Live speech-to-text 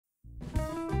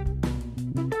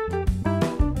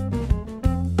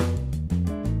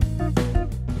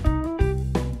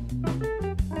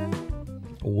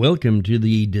Welcome to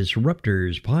the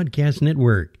Disruptors Podcast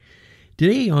Network.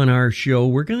 Today on our show,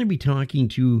 we're going to be talking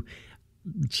to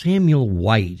Samuel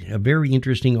White, a very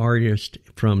interesting artist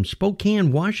from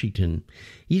Spokane, Washington.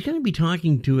 He's going to be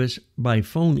talking to us by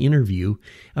phone interview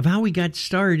of how he got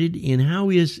started and how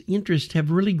his interests have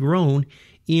really grown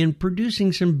in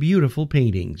producing some beautiful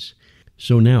paintings.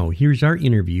 So now, here's our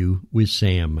interview with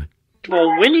Sam.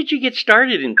 Well, when did you get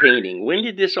started in painting? When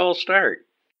did this all start?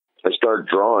 I started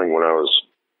drawing when I was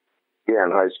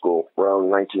in high school, around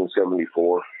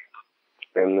 1974.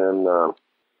 And then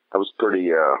I was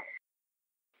pretty, I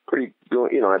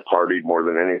partied more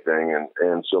than anything,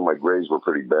 and so my grades were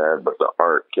pretty bad, but the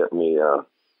art kept me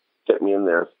in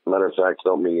there. Matter of fact,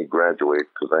 helped me graduate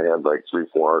because I had like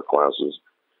 3-4 art classes.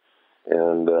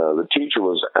 And the teacher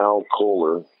was Al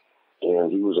Kohler,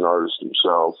 and he was an artist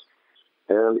himself.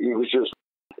 And he was just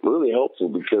really helpful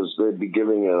because they'd be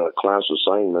giving a class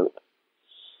assignment.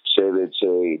 They'd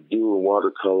say, do a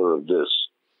watercolor of this.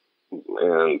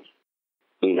 And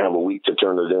you'd have a week to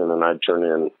turn it in, and I'd turn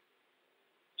in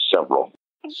several.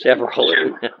 Yeah.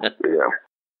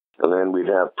 And then we'd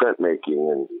have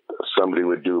printmaking, and somebody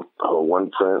would do one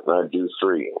print, and I'd do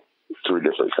three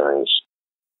different kinds.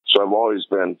 So I've always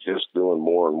been just doing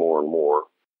more and more and more.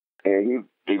 And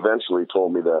he eventually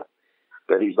told me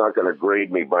that he's not going to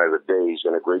grade me by the day, he's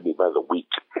going to grade me by the week.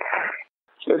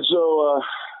 And so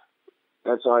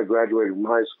that's how I graduated from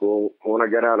high school. When I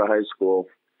got out of high school,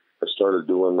 I started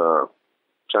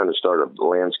trying to start a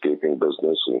landscaping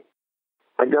business, and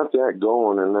I got that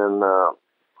going, and then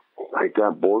I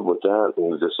got bored with that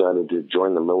and decided to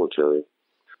join the military.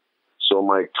 So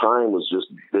my time was just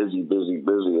busy,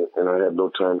 and I had no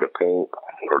time to paint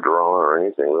or draw or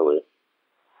anything really.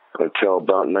 Until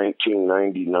about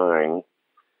 1999,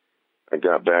 I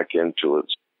got back into it.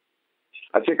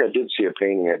 I think I did see a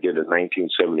painting I did in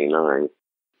 1979,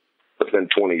 but then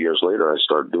 20 years later, I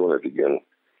started doing it again.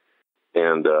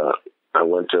 And I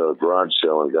went to a garage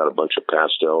sale and got a bunch of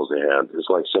pastels they had. It's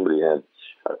like somebody had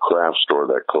a craft store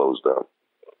that closed up.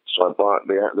 So I bought,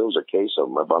 there was a case of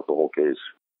them. I bought the whole case.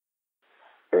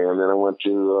 And then I went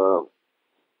to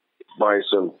buy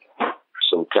some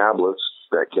tablets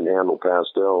that can handle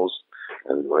pastels.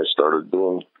 And I started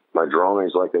doing my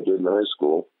drawings like I did in high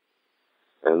school.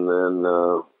 And then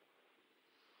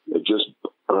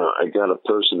I got a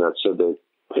person that said that,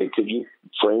 hey, could you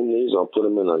frame these? I'll put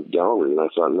them in a gallery. And I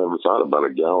never thought about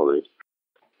a gallery.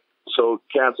 So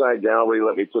Cat's Eye Gallery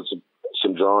let me put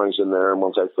some drawings in there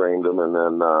once I framed them. And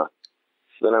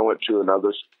then I went to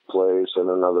another place,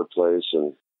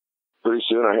 and pretty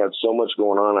soon I had so much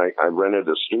going on, I rented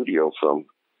a studio from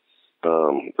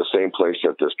the same place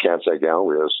that this Cat's Eye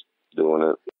Gallery is doing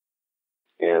it.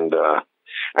 And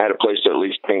I had a place to at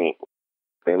least paint.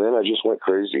 And then I just went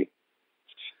crazy.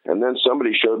 And then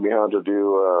somebody showed me how to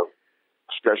do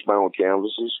stretch my own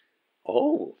canvases.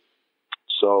 Oh.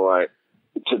 So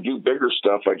to do bigger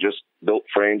stuff, I just built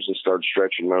frames and started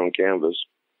stretching my own canvas.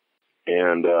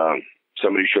 And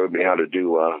somebody showed me how to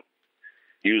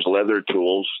use leather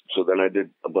tools. So then I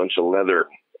did a bunch of leather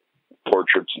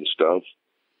portraits and stuff,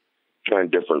 trying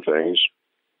different things.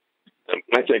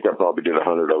 I think I probably did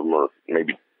 100 of them, or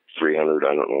maybe 300.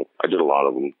 I don't know. I did a lot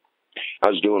of them. I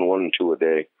was doing 1 and 2 a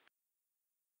day.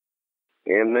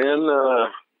 And then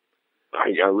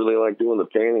I really like doing the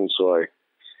painting, so I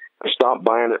stopped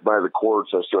buying it by the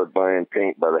quarts. I started buying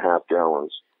paint by the half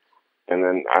gallons. And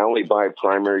then I only buy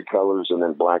primary colors and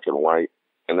then black and white.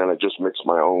 And then I just mix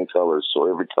my own colors. So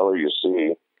every color you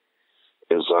see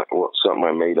is something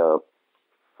I made up.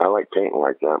 I like painting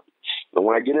like that. But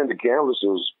when I get into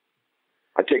canvases,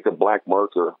 I take a black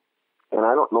marker, and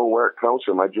I don't know where it comes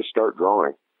from. I just start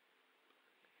drawing.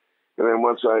 And then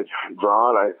once I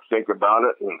draw it, I think about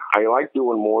it. And I like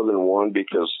doing more than one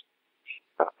because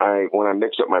when I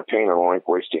mix up my paint, I don't like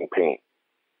wasting paint.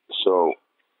 So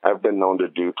I've been known to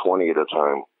do 20 at a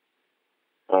time.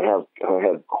 I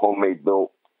had homemade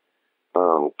built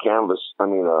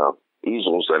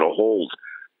easels that'll hold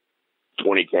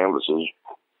 20 canvases.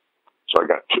 So I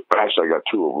got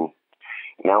 2 of them.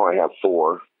 Now I have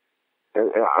 4.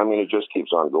 It just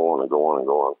keeps on going and going and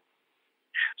going.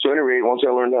 So at any rate, once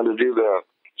I learned how to do the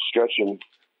stretching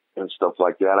and stuff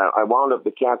like that, I wound up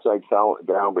the Cat's Eye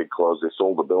Gallery closed. They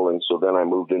sold the building, so then I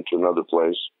moved into another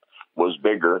place, was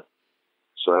bigger.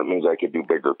 So that means I could do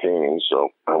bigger paintings. So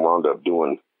I wound up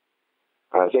doing,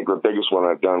 I think the biggest one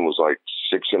I've done was like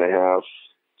 6.5,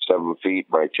 7 feet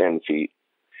by 10 feet.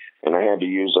 And I had to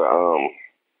use a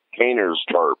painter's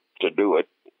tarp to do it,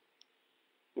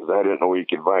 because I didn't know you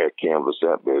could buy a canvas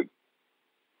that big.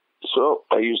 So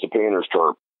I used a painter's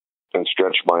tarp and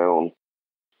stretched my own.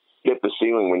 hit the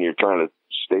ceiling when you're trying to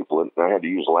staple it. And I had to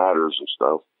use ladders and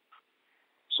stuff.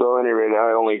 So at any rate,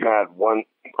 I only had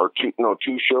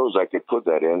two shows I could put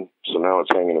that in. So now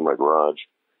it's hanging in my garage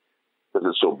because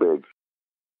it's so big.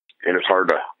 And it's hard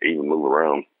to even move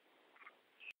around.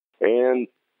 And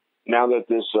now that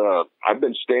this, I've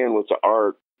been staying with the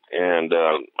art, and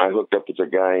I hooked up with a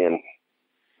guy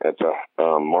at the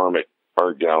Marmot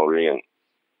Art Gallery, and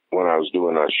when I was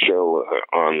doing a show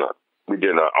we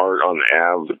did an art on the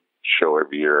Ave show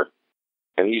every year,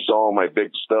 and he saw all my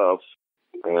big stuff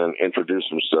and introduced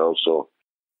himself. So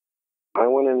I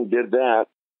went in and did that,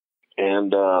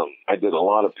 and I did a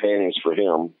lot of paintings for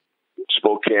him.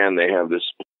 Spokane, they have this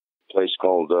place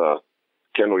called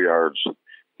Kendall Yards,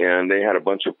 and they had a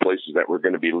bunch of places that were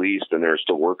going to be leased, and they're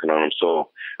still working on them. So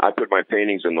I put my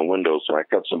paintings in the windows. So I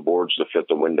cut some boards to fit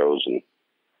the windows,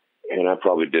 and I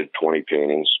probably did 20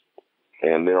 paintings,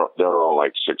 and they're all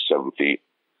like 6-7 feet,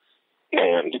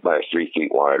 and by 3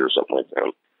 feet wide or something like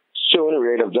that. So at any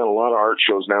rate, I've done a lot of art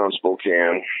shows now in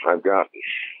Spokane. I've got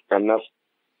enough.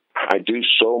 I do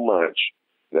so much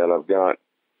that I've got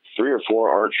 3 or 4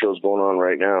 art shows going on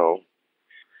right now,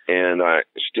 and I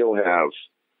still have.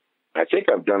 I think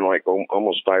I've done like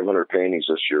almost 500 paintings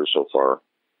this year so far.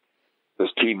 This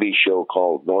TV show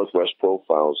called Northwest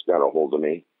Profiles got a hold of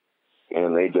me,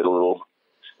 and they did a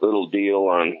little deal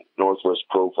on Northwest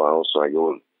Profiles. So I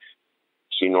go and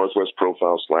see Northwest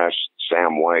Profiles /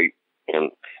 Sam White,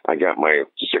 and I got my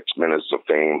 6 minutes of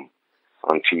fame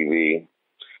on TV.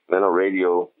 Then a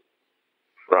radio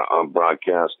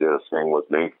broadcast did a thing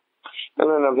with me, and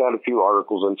then I've had a few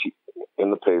articles in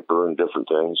the paper and different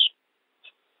things.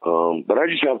 But I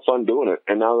just have fun doing it.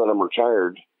 And now that I'm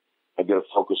retired, I get to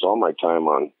focus all my time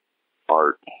on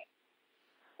art.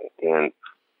 And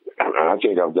I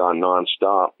think I've gone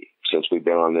nonstop since we've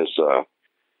been on this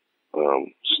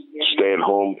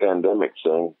stay-at-home pandemic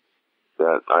thing.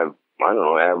 That I don't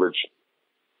know, average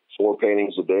 4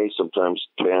 paintings a day, sometimes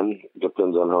 10.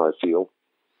 Depends on how I feel.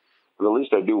 But at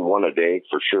least I do 1 a day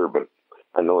for sure, but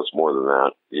I know it's more than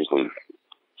that. Usually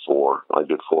 4. I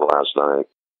did 4 last night.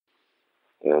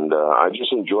 And I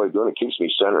just enjoy doing it. It keeps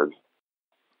me centered.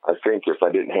 I think if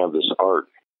I didn't have this art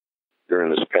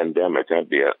during this pandemic, I'd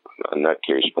be a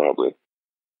nutcase probably.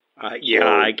 Yeah,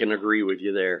 so, I can agree with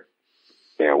you there.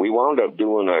 Yeah, we wound up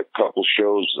doing a couple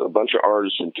shows, a bunch of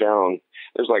artists in town.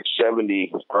 There's like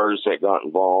 70 artists that got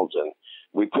involved, and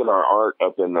we put our art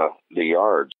up in the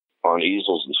yards on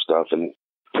easels and stuff and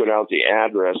put out the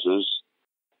addresses,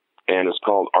 and it's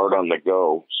called Art on the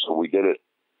Go. So we did it,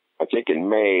 I think, in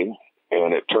May.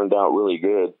 And it turned out really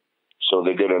good. So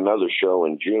they did another show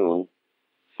in June,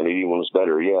 and it even was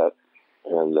better yet.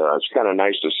 And it's kind of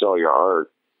nice to sell your art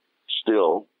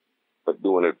still, but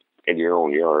doing it in your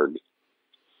own yard.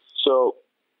 So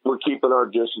we're keeping our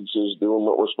distances, doing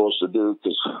what we're supposed to do,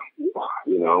 because, I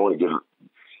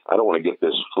don't want to get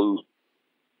this flu.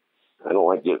 I don't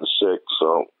like getting sick.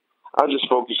 So I just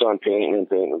focus on painting and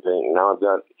painting and painting. Now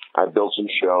I built some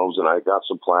shelves, and I got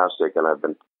some plastic, and I've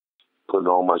been putting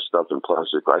all my stuff in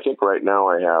plastic. I think right now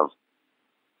I have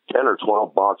 10 or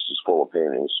 12 boxes full of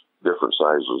paintings, different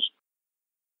sizes,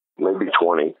 maybe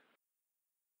 20.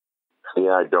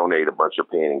 Yeah, I donate a bunch of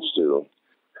paintings too.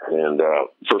 And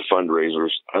for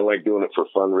fundraisers, I like doing it for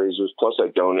fundraisers. Plus I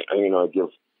donate, I give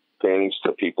paintings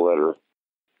to people that are,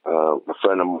 a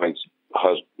friend of mine's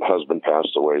husband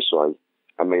passed away, so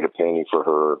I made a painting for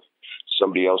her.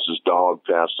 Somebody else's dog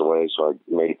passed away, so I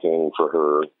made a painting for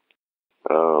her.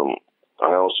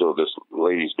 This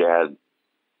lady's dad,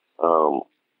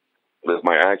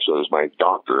 my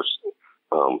doctor's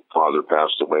father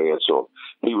passed away, and so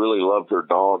he really loved her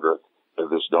dog, or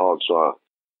this dog, so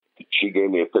she gave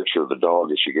me a picture of the dog,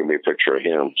 and she gave me a picture of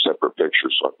him, separate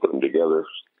pictures, so I put them together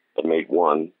and made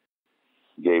one,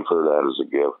 gave her that as a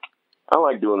gift. I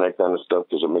like doing that kind of stuff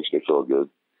because it makes me feel good.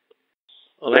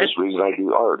 Well, that's the reason I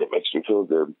do art. It makes me feel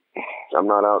good. I'm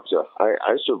not out to,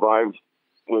 I survive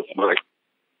with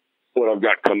what I've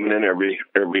got coming in every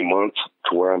month,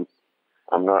 to where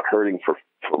I'm not hurting for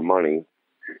money.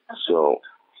 So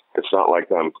it's not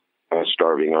like I'm a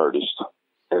starving artist.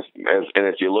 And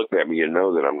if you look at me, you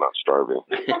know that I'm not starving.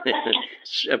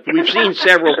 We've seen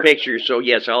several pictures, so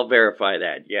yes, I'll verify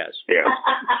that, yes. Yeah,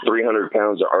 300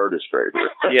 pounds of artist right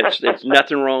here. Yes, there's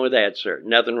nothing wrong with that, sir.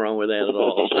 Nothing wrong with that at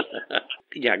all.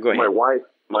 Yeah, go ahead.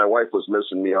 My wife was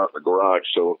missing me out in the garage,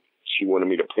 so she wanted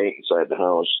me to paint inside the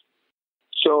house.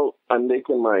 So I'm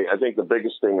making I think the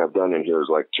biggest thing I've done in here is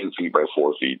like 2 feet by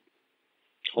 4 feet.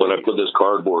 But I put this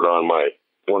cardboard on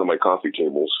one of my coffee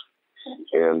tables,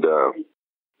 and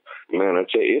man, I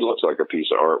tell you, it looks like a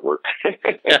piece of artwork.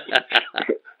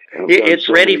 It's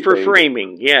ready for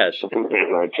framing, yes.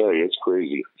 I tell you, it's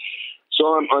crazy.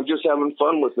 So I'm just having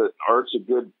fun with it. Art's a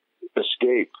good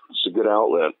escape. It's a good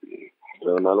outlet.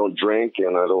 I don't drink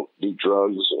and I don't do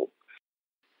drugs.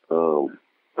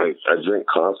 I drink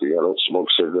coffee. I don't smoke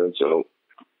cigarettes. I don't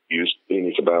use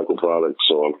any tobacco products.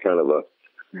 So I'm kind of a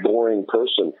boring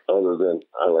person other than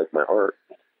I like my art.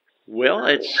 Well,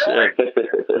 it's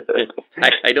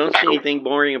I don't see anything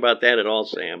boring about that at all,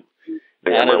 Sam.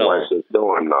 Not my wife says,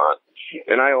 no, I'm not.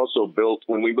 And I also built,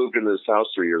 when we moved into this house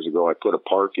 3 years ago, I put a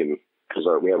park in, because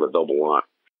we have a double lot.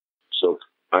 So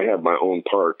I have my own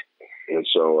park. And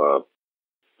so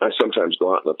I sometimes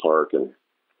go out in the park and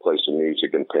play some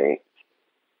music and paint.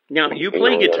 Now, you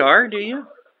play guitar, do you?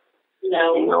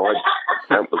 No,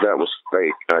 that was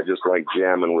fake. I just like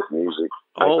jamming with music.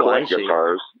 Oh, I collect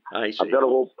guitars. I see.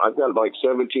 I've got like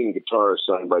 17 guitars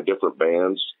signed by different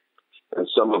bands, and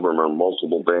some of them are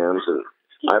multiple bands. And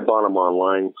I bought them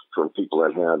online from people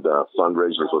that had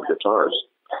fundraisers with guitars.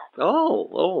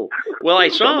 Oh. Well, I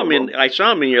saw him in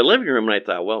your living room, and I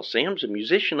thought, well, Sam's a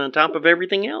musician on top of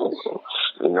everything else.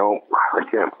 I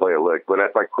can't play a lick, but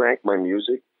if I crank my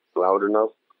music loud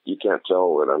enough, you can't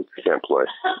tell that I can't play.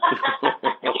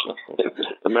 As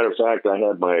a matter of fact, I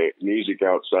had my music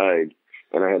outside,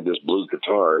 and I had this blue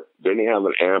guitar. Didn't have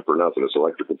an amp or nothing. It's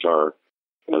electric guitar.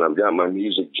 And I've got my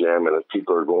music jamming, and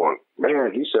people are going,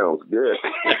 man, he sounds good.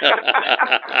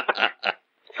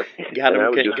 Got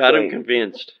him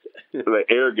convinced. The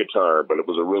air guitar, but it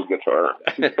was a real guitar.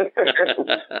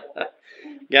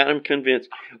 Got him convinced.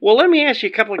 Well, let me ask you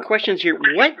a couple of questions here.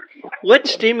 What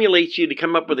stimulates you to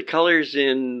come up with the colors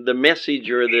and the message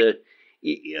or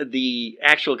the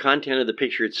actual content of the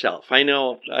picture itself? I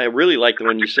know I really like the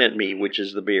one you sent me, which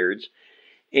is the beards.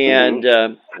 And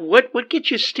what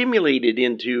gets you stimulated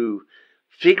into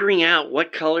figuring out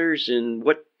what colors and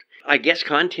what, I guess,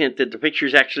 content that the picture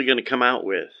is actually going to come out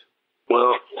with?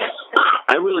 Well,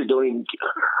 I really don't even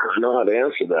know how to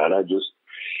answer that. I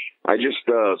just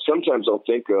sometimes I'll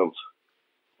think of,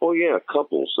 oh yeah,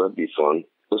 couples, that'd be fun.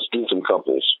 Let's do some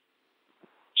couples.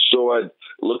 So I'd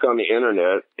look on the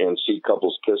internet and see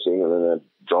couples kissing, and then I'd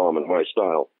draw them in my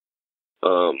style.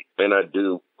 And I'd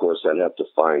of course, I'd have to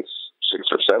find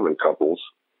 6 or 7 couples.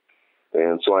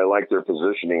 And so I like their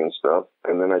positioning and stuff.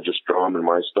 And then I just draw them in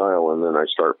my style, and then I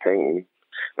start painting.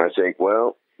 And I think,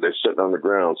 well, they're sitting on the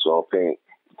ground, so I'll paint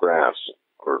grass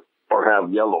or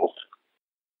have yellow.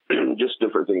 Just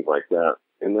different things like that.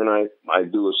 And then I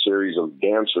do a series of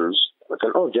dancers. I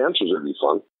thought, oh, dancers would be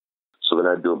fun. So then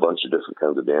I'd do a bunch of different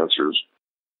kinds of dancers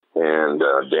and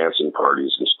dancing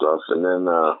parties and stuff. And then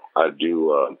I'd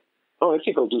do, I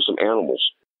think I'll do some animals.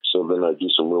 So then I'd do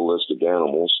some realistic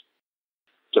animals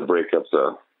to break up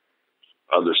the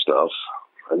other stuff.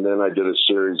 And then I did a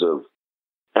series of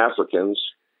Africans,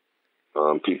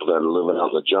 people that are living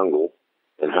out in the jungle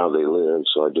and how they live.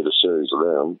 So I did a series of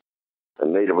them.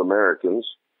 And Native Americans,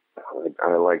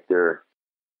 I like their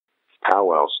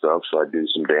powwow stuff, so I do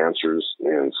some dancers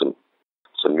and some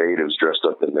natives dressed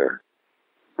up in their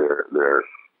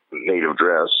native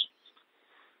dress.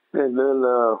 And then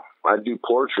I do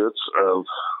portraits of,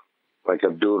 like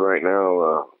I'm doing right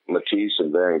now, Matisse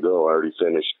and Van Gogh. I already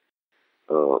finished.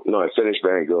 I finished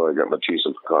Van Gogh. I got Matisse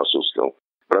and Picasso still.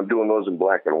 But I'm doing those in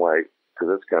black and white because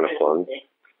that's kind of fun.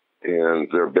 And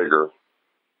they're bigger.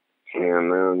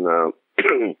 And then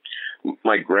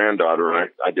my granddaughter,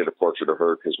 I did a portrait of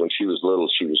her because when she was little,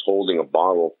 she was holding a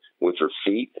bottle with her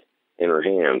feet in her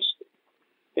hands.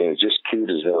 And it's just cute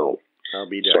as hell. I'll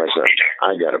be done. So I said,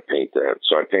 I got to paint that.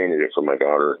 So I painted it for my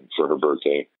daughter for her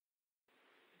birthday.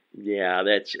 Yeah,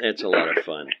 that's a lot of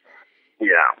fun.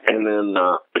 Yeah. And then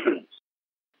I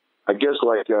guess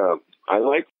I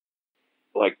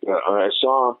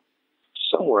saw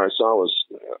somewhere was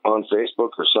on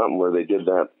Facebook or something where they did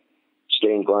that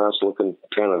stained glass looking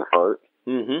kind of art.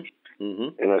 Mm-hmm.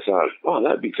 Mm-hmm. And I thought, oh,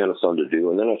 that'd be kind of fun to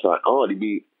do. And then I thought, oh, it'd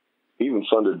be even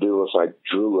fun to do if I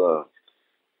drew a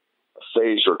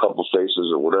face or a couple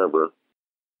faces or whatever,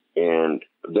 and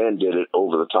then did it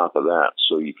over the top of that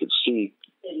so you could see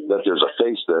that there's a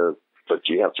face there, but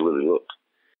you have to really look,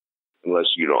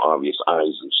 unless you know obvious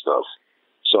eyes and stuff.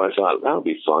 So I thought that would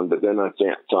be fun, but then I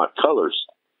thought colors.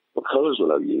 What colors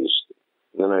would I use?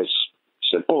 Then I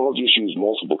said, oh, I'll just use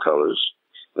multiple colors.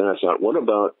 Then I thought, what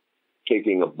about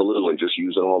taking a blue and just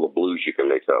using all the blues you can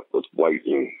make up with white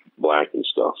and black and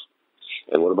stuff?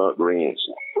 And what about greens,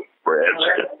 reds?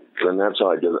 And that's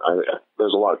how I did it.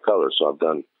 There's a lot of colors, so I've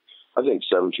done, I think,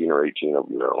 17 or 18 of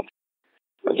them now.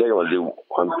 I'm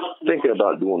thinking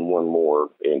about doing one more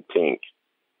in pink.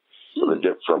 So the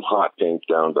dip from hot pink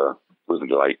down to really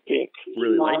light pink.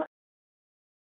 Really light